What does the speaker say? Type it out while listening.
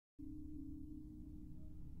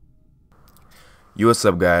Yo, what's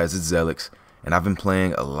up guys, it's Zelix, and I've been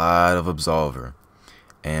playing a lot of Absolver,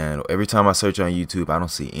 and every time I search on YouTube I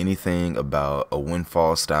don't see anything about a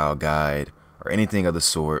Windfall style guide or anything of the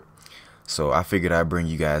sort, so I figured I'd bring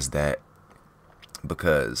you guys that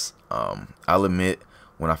because I'll admit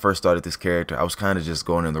when I first started this character I was kind of just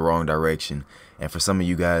going in the wrong direction, and for some of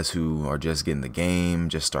you guys who are just getting the game,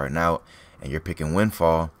 just starting out, and you're picking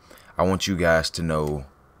Windfall, I want you guys to know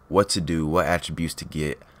what to do, what attributes to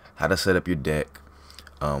get, how to set up your deck,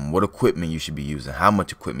 what equipment you should be using, how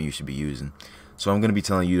much equipment you should be using. So I'm going to be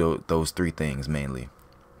telling you those three things mainly.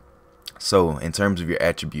 So in terms of your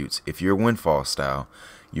attributes, if you're Windfall style,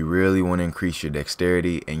 you really want to increase your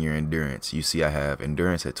dexterity and your endurance. You see I have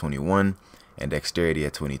endurance at 21 and dexterity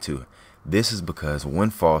at 22. This is because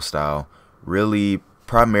Windfall style really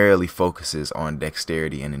primarily focuses on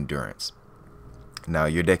dexterity and endurance. Now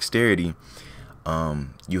your dexterity,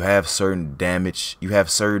 you have certain damage, you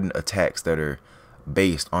have certain attacks that are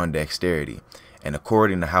based on dexterity, and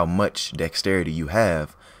according to how much dexterity you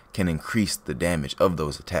have can increase the damage of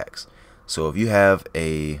those attacks. So if you have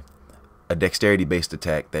a dexterity based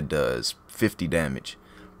attack that does 50 damage,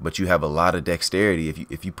 but you have a lot of dexterity,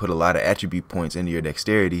 if you put a lot of attribute points into your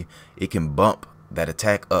dexterity, it can bump that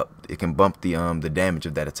attack up. It can bump the damage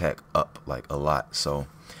of that attack up like a lot. So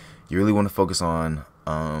you really want to focus on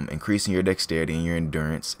increasing your dexterity and your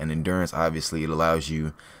endurance. And endurance, obviously, it allows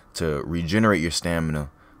you to regenerate your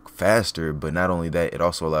stamina faster, but not only that, it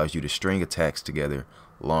also allows you to string attacks together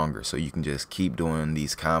longer, so you can just keep doing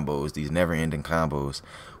these combos, these never-ending combos,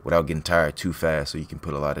 without getting tired too fast, so you can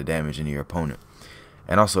put a lot of damage into your opponent.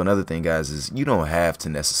 And also another thing, guys, is you don't have to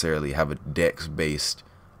necessarily have a dex based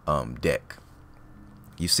deck.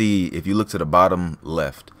 You see, if you look to the bottom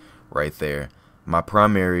left right there, my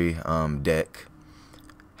primary deck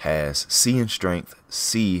has C in strength,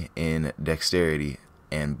 C in dexterity,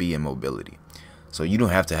 and B in mobility. So you don't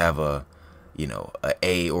have to have a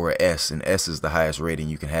A or a S, and S is the highest rating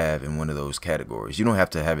you can have in one of those categories. You don't have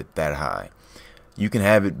to have it that high. You can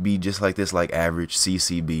have it be just like this, like average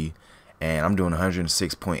CCB, and I'm doing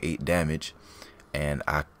 106.8 damage, and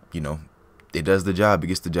it does the job, it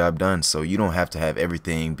gets the job done. So you don't have to have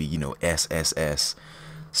everything be SSS.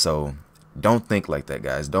 So don't think like that,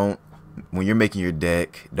 guys. When you're making your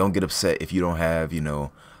deck, don't get upset if you don't have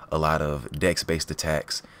a lot of dex based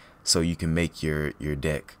attacks, so you can make your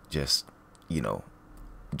deck just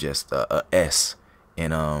a S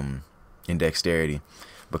in dexterity,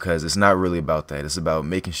 because it's not really about that. It's about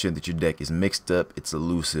making sure that your deck is mixed up, it's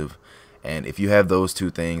elusive, and if you have those two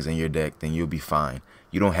things in your deck, then you'll be fine.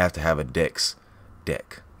 You don't have to have a dex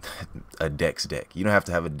deck a dex deck. You don't have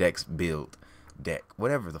to have a dex build deck,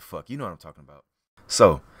 whatever the fuck, you know what I'm talking about.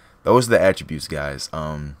 So those are the attributes, guys.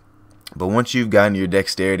 But once you've gotten your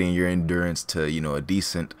dexterity and your endurance to a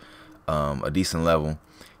decent level,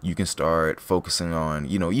 you can start focusing on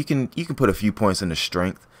you can put a few points into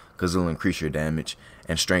strength, because it'll increase your damage,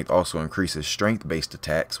 and strength also increases strength based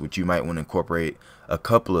attacks, which you might want to incorporate a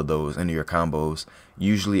couple of those into your combos.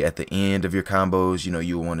 Usually at the end of your combos,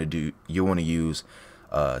 you'll want to use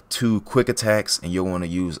 2 quick attacks, and you'll want to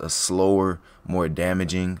use a slower, more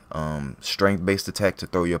damaging strength based attack to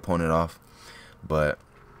throw your opponent off. But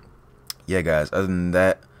yeah, guys, other than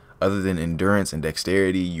that, other than endurance and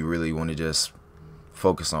dexterity, you really want to just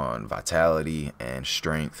focus on vitality and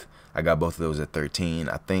strength. I got both of those at 13.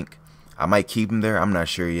 I think I might keep them there, I'm not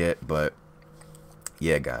sure yet, but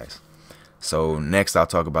yeah, guys. So next I'll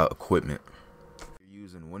talk about equipment. If you're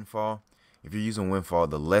using Windfall,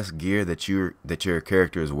 the less gear that your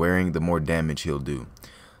character is wearing, the more damage he'll do.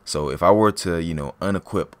 So if I were to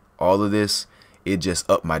unequip all of this, it just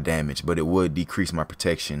upped my damage, but it would decrease my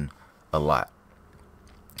protection a lot.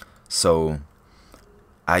 So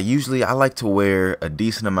I like to wear a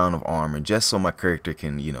decent amount of armor, just so my character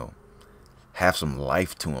can have some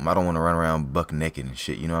life to him. I don't want to run around buck naked and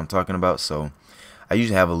shit, you know what I'm talking about? So I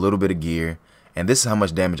usually have a little bit of gear, and this is how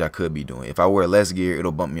much damage I could be doing. If I wear less gear,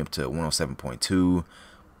 it'll bump me up to 107.2,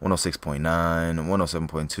 106.9,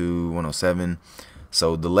 107.2, 107.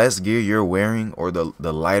 So the less gear you're wearing, or the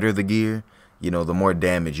lighter the gear, the more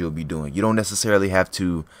damage you'll be doing. You don't necessarily have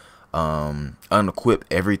to unequip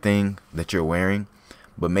everything that you're wearing,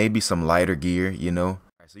 but maybe some lighter gear. Alright,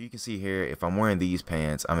 so you can see here, if I'm wearing these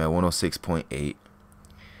pants, I'm at 106.8,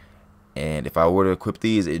 and if I were to equip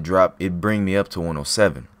these, it bring me up to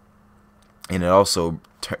 107, and it also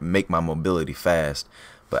make my mobility fast.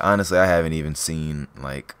 But honestly, I haven't even seen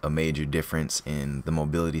like a major difference in the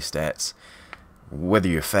mobility stats. Whether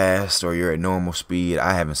you're fast or you're at normal speed,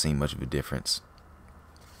 I haven't seen much of a difference.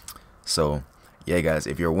 So yeah, guys,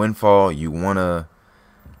 if you're Windfall,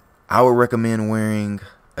 I would recommend wearing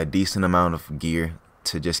a decent amount of gear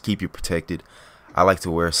to just keep you protected. I like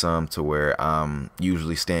to wear some to where I'm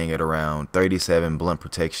usually staying at around 37 blunt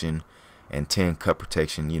protection and 10 cut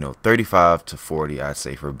protection. 35 to 40 I'd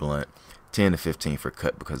say for blunt, 10 to 15 for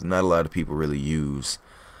cut, because not a lot of people really use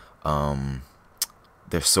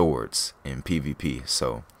their swords in PvP.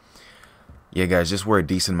 So yeah guys, just wear a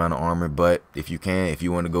decent amount of armor. But if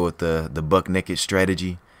you want to go with the buck naked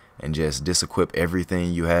strategy and just disequip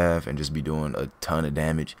everything you have and just be doing a ton of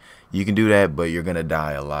damage, you can do that, but you're gonna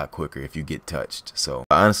die a lot quicker if you get touched. So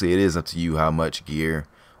honestly, it is up to you how much gear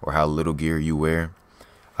or how little gear you wear.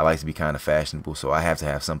 I like to be kind of fashionable, so I have to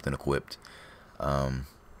have something equipped.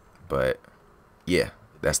 But yeah,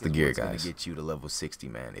 that's the gear, guys. It's gonna get you to level 60,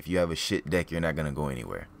 man. If you have a shit deck, you're not gonna go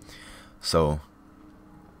anywhere. So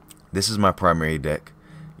this is my primary deck.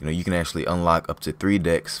 You can actually unlock up to 3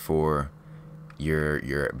 decks for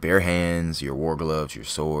your bare hands, your war gloves, your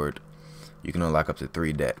sword. You can unlock up to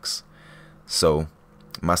 3 decks. So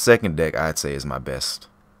my second deck, I'd say, is my best.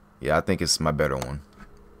 Yeah, I think it's my better one.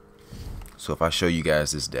 So if I show you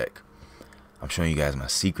guys this deck, I'm showing you guys my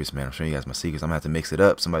secrets, man. I'm showing you guys my secrets. I'm gonna have to mix it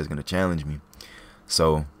up. Somebody's gonna challenge me.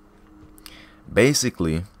 So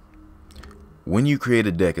basically, when you create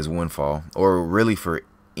a deck as Windfall, or really for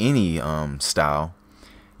any style,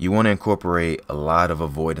 you want to incorporate a lot of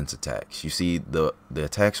avoidance attacks. You see the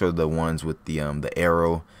attacks are the ones with the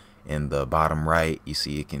arrow in the bottom right. You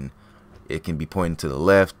see it can be pointing to the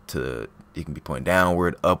left, it can be pointing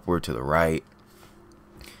downward, upward, to the right,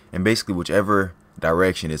 and basically whichever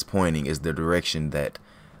direction it's pointing is the direction that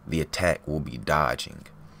the attack will be dodging.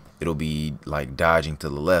 It'll be like dodging to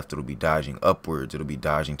the left, it'll be dodging upwards, it'll be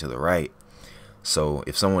dodging to the right. So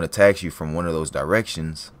if someone attacks you from one of those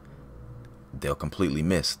directions, they'll completely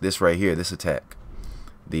miss. This right here, this attack,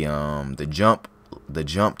 the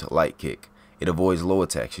jumped light kick, it avoids low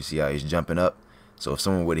attacks. You see how he's jumping up? So if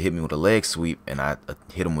someone would have hit me with a leg sweep and I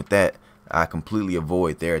hit him with that, I completely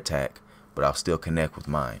avoid their attack, but I'll still connect with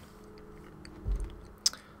mine.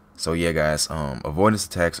 So yeah guys, avoidance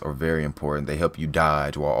attacks are very important. They help you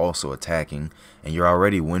dodge while also attacking, and you're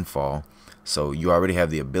already Windfall, so you already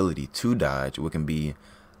have the ability to dodge, which can be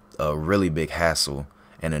a really big hassle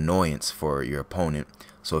and annoyance for your opponent.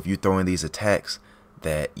 So if you throw in these attacks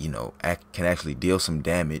that can actually deal some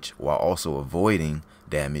damage while also avoiding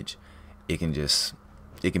damage, it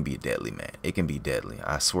can be deadly, man. It can be deadly.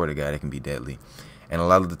 I swear to God, it can be deadly. And a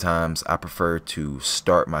lot of the times I prefer to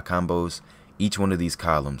start my combos. Each one of these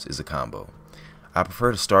columns is a combo. I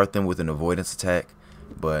prefer to start them with an avoidance attack,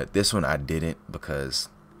 but this one I didn't, because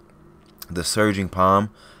the surging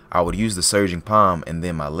palm, I would use the surging palm and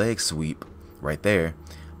then my leg sweep right there,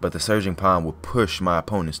 but the surging palm will push my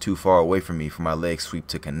opponents too far away from me for my leg sweep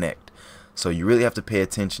to connect. So you really have to pay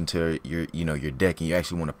attention to your deck, and you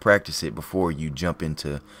actually want to practice it before you jump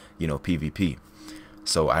into PvP.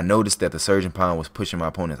 So I noticed that the surging palm was pushing my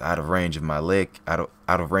opponents out of range of my leg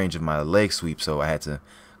sweep, so I had to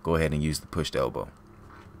go ahead and use the pushed elbow.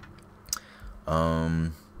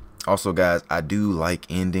 Also guys, I do like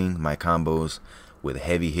ending my combos with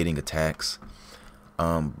heavy hitting attacks.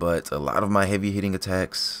 But a lot of my heavy hitting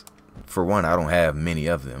attacks, for one, I don't have many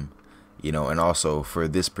of them, and also for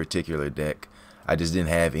this particular deck, I just didn't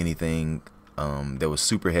have anything that was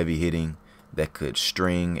super heavy hitting that could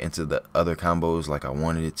string into the other combos like I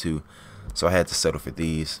wanted it to, so I had to settle for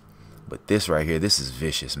these. But this right here, this is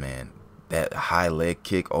vicious, man. That high leg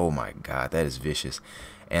kick, oh my God, that is vicious.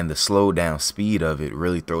 And the slow down speed of it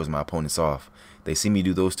really throws my opponents off. They see me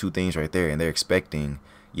do those two things right there, and they're expecting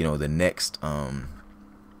the next part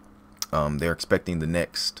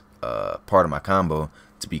of my combo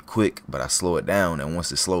to be quick, but I slow it down, and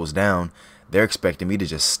once it slows down, they're expecting me to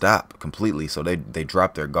just stop completely, so they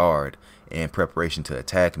drop their guard in preparation to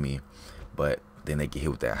attack me, but then they get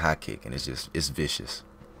hit with that high kick, and it's vicious.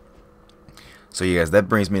 So yeah guys, that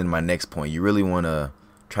brings me to my next point. You really want to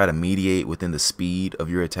try to mediate within the speed of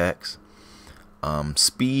your attacks,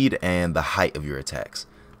 speed and the height of your attacks.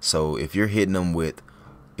 So if you're hitting them with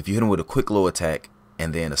a quick low attack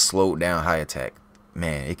and then a slowed down high attack,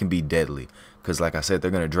 man, it can be deadly, because like I said,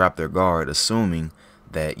 they're going to drop their guard, assuming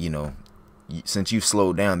that since you've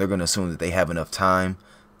slowed down, they're going to assume that they have enough time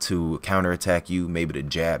to counterattack you, maybe to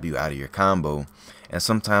jab you out of your combo. And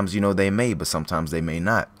sometimes they may, but sometimes they may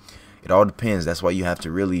not. It all depends. That's why you have to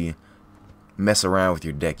really mess around with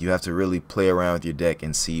your deck. You have to really play around with your deck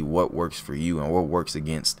and see what works for you and what works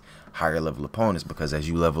against higher level opponents, because as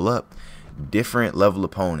you level up, different level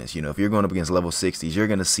opponents, if you're going up against level 60s, you're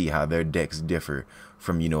going to see how their decks differ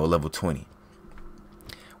from a level 20.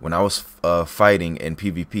 When I was fighting in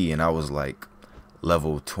PvP and I was like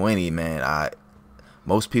level 20, man,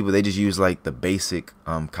 Most people, they just use like the basic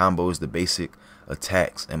combos, the basic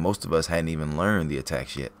attacks, and most of us hadn't even learned the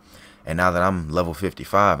attacks yet. And now that I'm level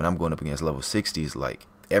 55 and I'm going up against level 60s, like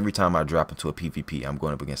every time I drop into a PvP, I'm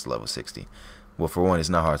going up against level 60. Well, for one, it's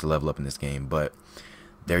not hard to level up in this game, but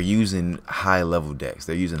they're using high level decks.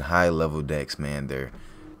 They're using high level decks, man. They're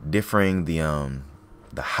differing the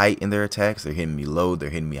height in their attacks. They're hitting me low, they're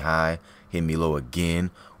hitting me high, hitting me low again,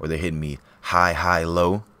 or they're hitting me high, high,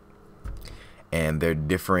 low. And they're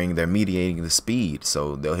differing, they're mediating the speed.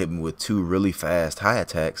 So they'll hit me with 2 really fast high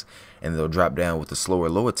attacks, and they'll drop down with a slower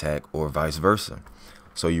low attack, or vice versa.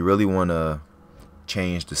 So you really want to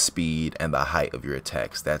change the speed and the height of your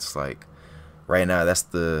attacks. That's like, right now, that's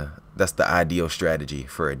the ideal strategy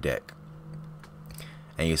for a deck.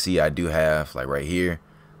 And you see, I do have, like right here,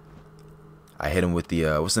 I hit him with the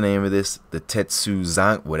what's the name of this, the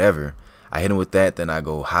Tetsuzan, whatever. I hit him with that, then I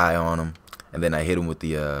go high on him, and then I hit him with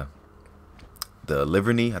the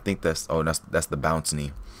liver knee. I think that's the bounce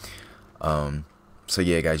knee. So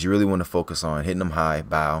yeah, guys, you really want to focus on hitting them high,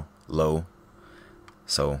 bow, low.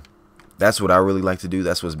 So that's what I really like to do.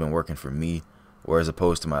 That's what's been working for me. Whereas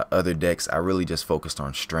opposed to my other decks, I really just focused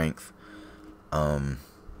on strength. I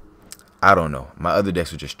don't know. My other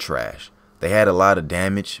decks were just trash. They had a lot of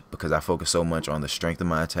damage because I focused so much on the strength of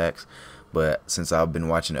my attacks. But since I've been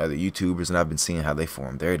watching other YouTubers and I've been seeing how they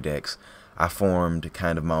form their decks, I formed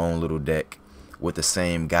kind of my own little deck with the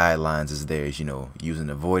same guidelines as theirs, you know, using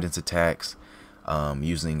avoidance attacks,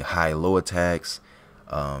 using high-low attacks,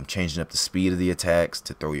 changing up the speed of the attacks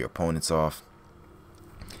to throw your opponents off.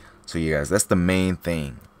 So yeah, guys, that's the main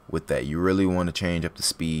thing with that. You really want to change up the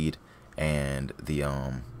speed and the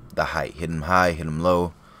height. Hit them high, hit them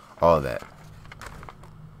low, all that.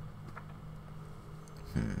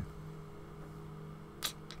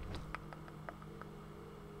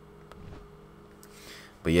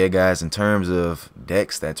 But yeah, guys, in terms of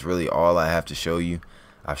decks, that's really all I have to show you.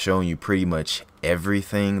 I've shown you pretty much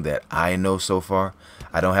everything that I know so far.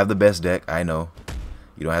 I don't have the best deck, I know.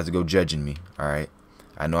 You don't have to go judging me, alright?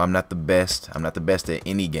 I know I'm not the best. I'm not the best at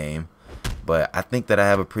any game. But I think that I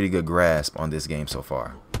have a pretty good grasp on this game so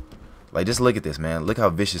far. Like, just look at this, man. Look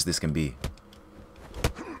how vicious this can be.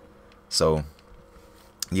 So,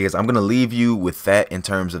 yeah, guys, I'm going to leave you with that in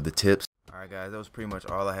terms of the tips. Alright, guys, that was pretty much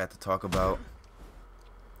all I had to talk about.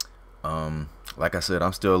 Like I said,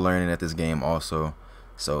 I'm still learning at this game also.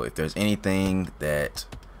 So if there's anything that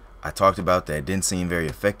I talked about that didn't seem very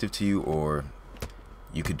effective to you, or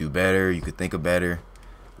you could do better, you could think of better,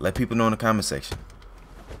 let people know in the comment section.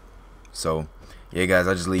 So yeah, guys,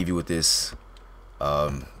 I'll just leave you with this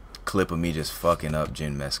clip of me just fucking up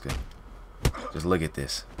Jin Meska. Just look at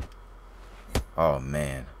this. Oh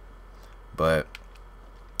man. But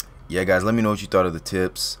yeah, guys, let me know what you thought of the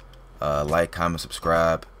tips. Like, comment,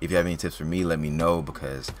 subscribe. If you have any tips for me, let me know,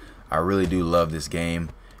 because I really do love this game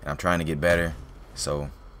and I'm trying to get better. So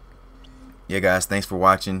yeah, guys, thanks for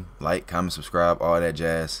watching. Like, comment, subscribe, all that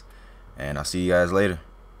jazz, and I'll see you guys later.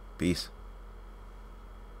 Peace.